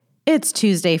It's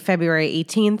Tuesday, February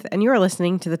 18th, and you're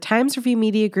listening to the Times Review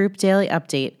Media Group Daily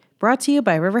Update, brought to you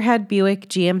by Riverhead Buick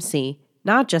GMC.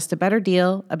 Not just a better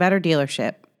deal, a better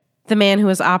dealership. The man who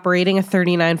was operating a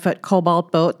 39-foot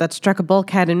Cobalt boat that struck a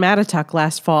bulkhead in Mattituck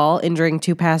last fall, injuring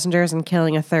 2 passengers and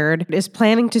killing a third, is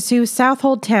planning to sue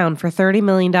Southold Town for $30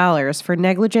 million for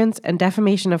negligence and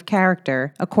defamation of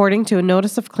character, according to a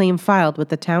notice of claim filed with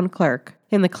the town clerk.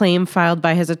 In the claim filed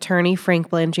by his attorney, Frank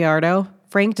Blangiardo,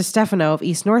 Frank DeStefano of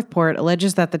East Northport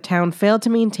alleges that the town failed to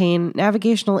maintain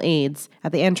navigational aids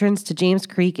at the entrance to James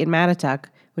Creek in Mattituck,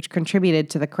 which contributed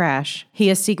to the crash. He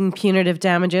is seeking punitive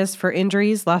damages for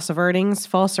injuries, loss of earnings,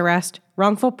 false arrest,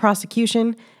 wrongful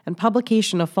prosecution, and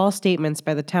publication of false statements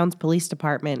by the town's police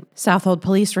department. Southold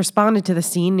police responded to the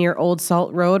scene near Old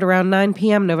Salt Road around 9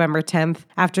 p.m. November 10th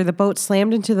after the boat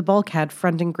slammed into the bulkhead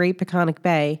fronting Great Peconic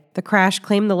Bay. The crash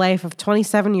claimed the life of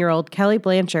 27-year-old Kelly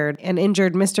Blanchard and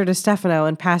injured Mr. DeStefano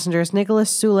and passengers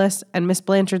Nicholas Soulis and Miss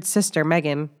Blanchard's sister,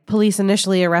 Megan. Police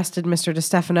initially arrested Mr.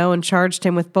 DeStefano and charged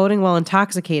him with boating while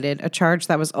intoxicated, a charge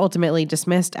that was ultimately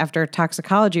dismissed after a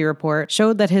toxicology report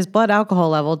showed that his blood alcohol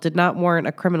level did not warrant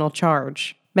a criminal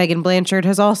charge. Megan Blanchard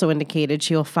has also indicated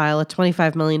she will file a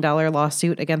 $25 million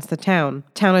lawsuit against the town.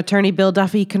 Town attorney Bill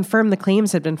Duffy confirmed the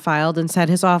claims had been filed and said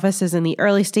his office is in the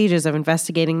early stages of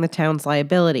investigating the town's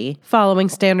liability. Following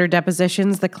standard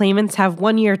depositions, the claimants have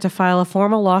 1 year to file a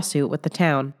formal lawsuit with the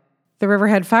town. The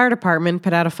Riverhead Fire Department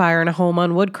put out a fire in a home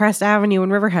on Woodcrest Avenue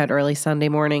in Riverhead early Sunday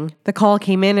morning. The call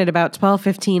came in at about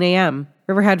 12:15 a.m.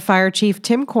 Riverhead Fire Chief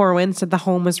Tim Corwin said the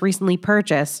home was recently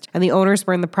purchased and the owners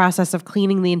were in the process of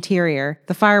cleaning the interior.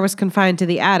 The fire was confined to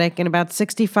the attic and about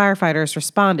 60 firefighters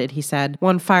responded, he said.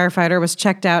 1 firefighter was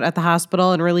checked out at the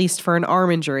hospital and released for an arm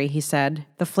injury, he said.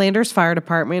 The Flanders Fire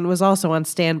Department was also on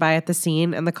standby at the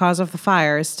scene and the cause of the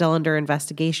fire is still under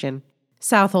investigation.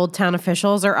 Southold Town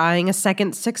officials are eyeing a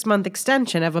second 6-month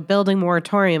extension of a building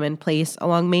moratorium in place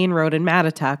along Main Road in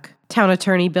Mattituck. Town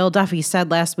attorney Bill Duffy said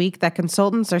last week that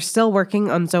consultants are still working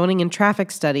on zoning and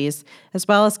traffic studies, as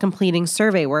well as completing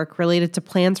survey work related to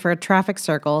plans for a traffic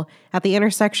circle at the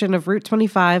intersection of Route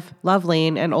 25, Love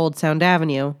Lane, and Old Sound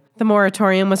Avenue. The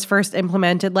moratorium was first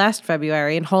implemented last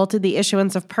February and halted the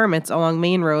issuance of permits along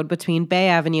Main Road between Bay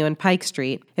Avenue and Pike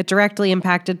Street. It directly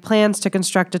impacted plans to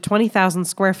construct a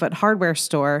 20,000-square-foot hardware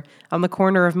store on the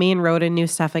corner of Main Road and New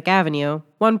Suffolk Avenue.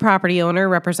 One property owner,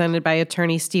 represented by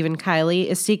attorney Stephen Kiley,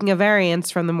 is seeking a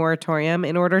variance from the moratorium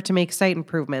in order to make site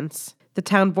improvements. The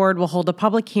town board will hold a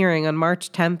public hearing on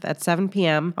March 10th at 7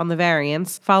 p.m. on the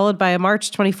variance, followed by a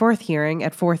March 24th hearing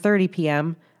at 4:30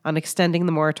 p.m. on extending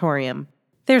the moratorium.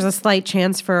 There's a slight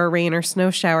chance for a rain or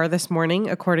snow shower this morning,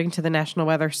 according to the National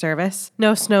Weather Service.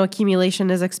 No snow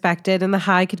accumulation is expected, and the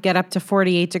high could get up to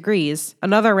 48 degrees.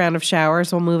 Another round of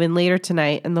showers will move in later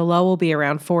tonight, and the low will be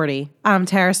around 40. I'm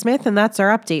Tara Smith, and that's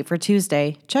our update for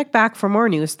Tuesday. Check back for more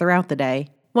news throughout the day.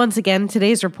 Once again,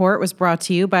 today's report was brought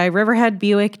to you by Riverhead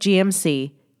Buick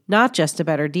GMC. Not just a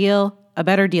better deal, a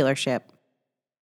better dealership.